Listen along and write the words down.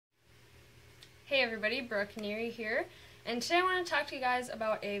Hey everybody, Brooke Neari here, and today I want to talk to you guys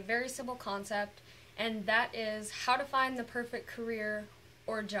about a very simple concept, and that is how to find the perfect career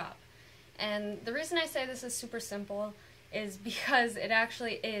or job. And the reason I say this is super simple is because it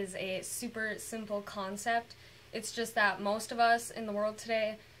actually is a super simple concept. It's just that most of us in the world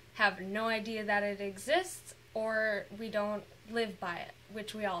today have no idea that it exists, or we don't live by it,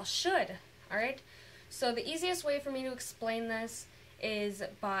 which we all should, alright? So the easiest way for me to explain this is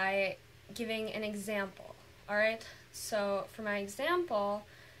by giving an example, alright? So for my example,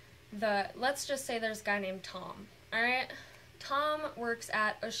 let's just say there's a guy named Tom, alright? Tom works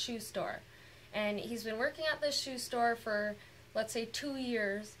at a shoe store, and he's been working at this shoe store for, let's say, 2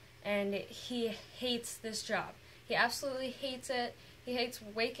 years, and he hates this job. He absolutely hates it. He hates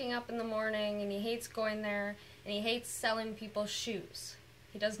waking up in the morning, and he hates going there, and he hates selling people shoes.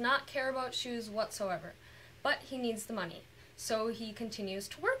 He does not care about shoes whatsoever, but he needs the money, so he continues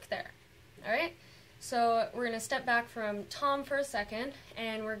to work there. Alright, so we're going to step back from Tom for a second,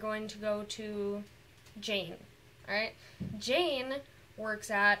 and we're going to go to Jane. Alright, Jane works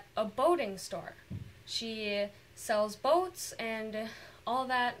at a boating store. She sells boats and all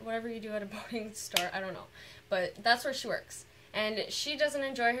that, whatever you do at a boating store, I don't know. But that's where she works. And she doesn't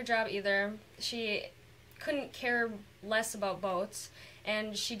enjoy her job either. She couldn't care less about boats,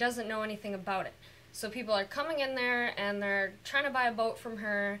 and she doesn't know anything about it. So people are coming in there, and they're trying to buy a boat from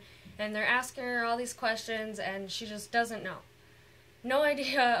her, and they're asking her all these questions, and she just doesn't know. No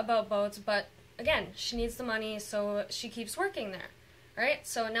idea about boats, but again, she needs the money, so she keeps working there. Alright,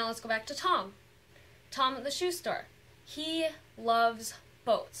 so now let's go back to Tom. Tom at the shoe store. He loves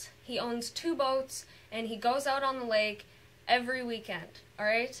boats. He owns 2 boats, and he goes out on the lake every weekend.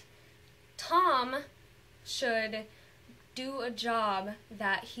 Alright? Tom should do a job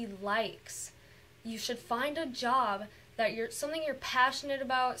that he likes. You should find a job that something you're passionate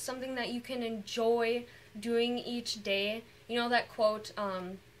about, something that you can enjoy doing each day. You know that quote,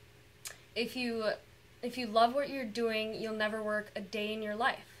 if you love what you're doing, you'll never work a day in your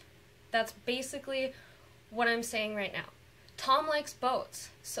life. That's basically what I'm saying right now. Tom likes boats,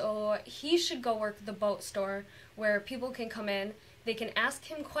 so he should go work at the boat store where people can come in, they can ask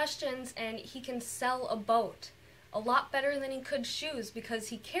him questions, and he can sell a boat. A lot better than he could shoes, because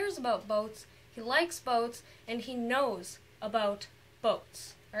he cares about boats, he likes boats, and he knows about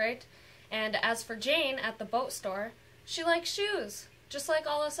boats, alright? And as for Jane at the boat store, she likes shoes, just like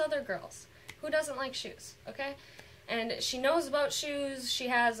all us other girls. Who doesn't like shoes, okay? And she knows about shoes, she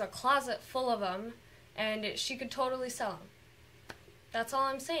has a closet full of them, and she could totally sell them. That's all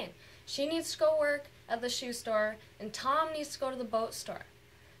I'm saying. She needs to go work at the shoe store, and Tom needs to go to the boat store.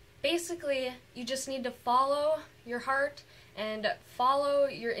 Basically, you just need to follow your heart and follow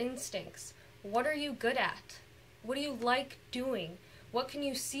your instincts. What are you good at? What do you like doing? What can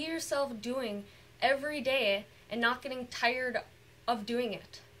you see yourself doing every day and not getting tired of doing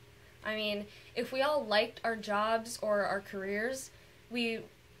it? I mean, if we all liked our jobs or our careers, we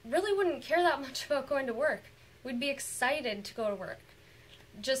really wouldn't care that much about going to work. We'd be excited to go to work.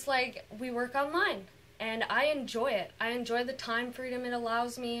 Just like we work online. And I enjoy it. I enjoy the time freedom it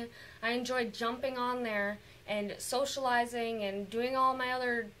allows me. I enjoy jumping on there and socializing and doing all my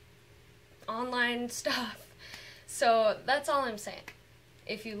other online stuff. So that's all I'm saying.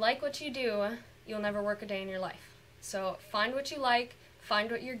 If you like what you do, you'll never work a day in your life. So find what you like,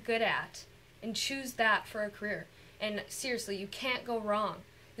 find what you're good at, and choose that for a career. And seriously, you can't go wrong.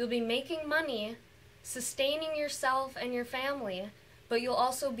 You'll be making money, sustaining yourself and your family, but you'll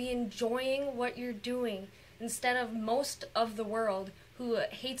also be enjoying what you're doing instead of most of the world who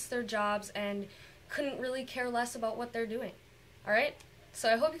hates their jobs and couldn't really care less about what they're doing. Alright? So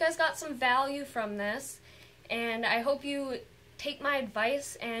I hope you guys got some value from this, and I hope you take my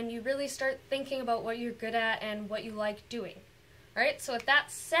advice and you really start thinking about what you're good at and what you like doing. Alright, so with that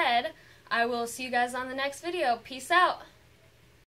said, I will see you guys on the next video. Peace out!